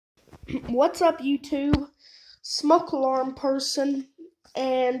What's up, YouTube? Smoke alarm person,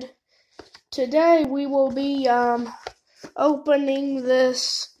 and today we will be opening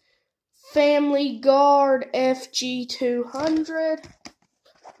this family Gard fg200.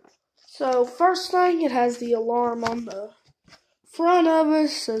 So first thing, it has the alarm on the front of it.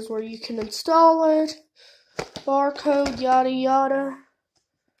 Says where you can install it, barcode, yada yada.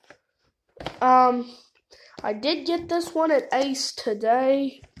 I did get this one at Ace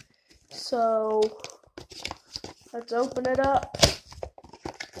today, so let's open it up.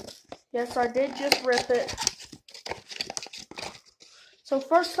 Yes, I did just rip it. So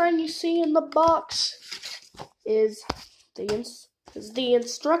first thing you see in the box is the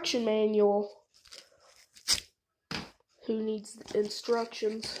instruction manual. Who needs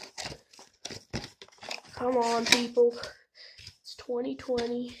instructions? Come on, people. It's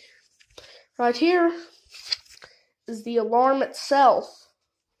 2020. Right here is the alarm itself.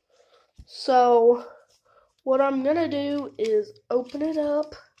 So what I'm gonna do is open it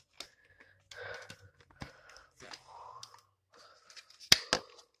up.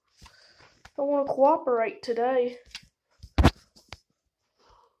 I want to cooperate today.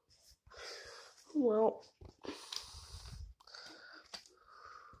 Well,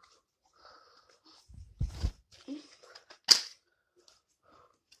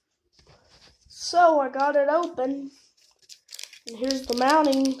 so I got it open, and here's the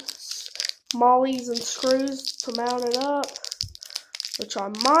mounting mollies and screws to mount it up, which I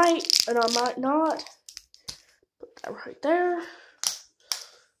might and I might not. Put that right there.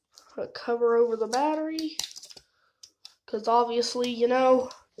 Put cover over the battery, because obviously, you know,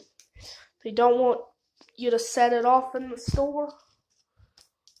 they don't want you to set it off in the store.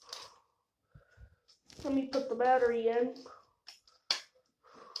 Let me put the battery in.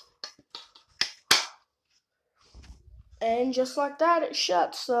 And just like that, it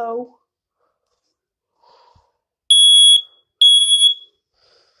shuts. So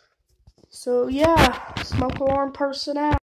yeah, smoke alarm person out.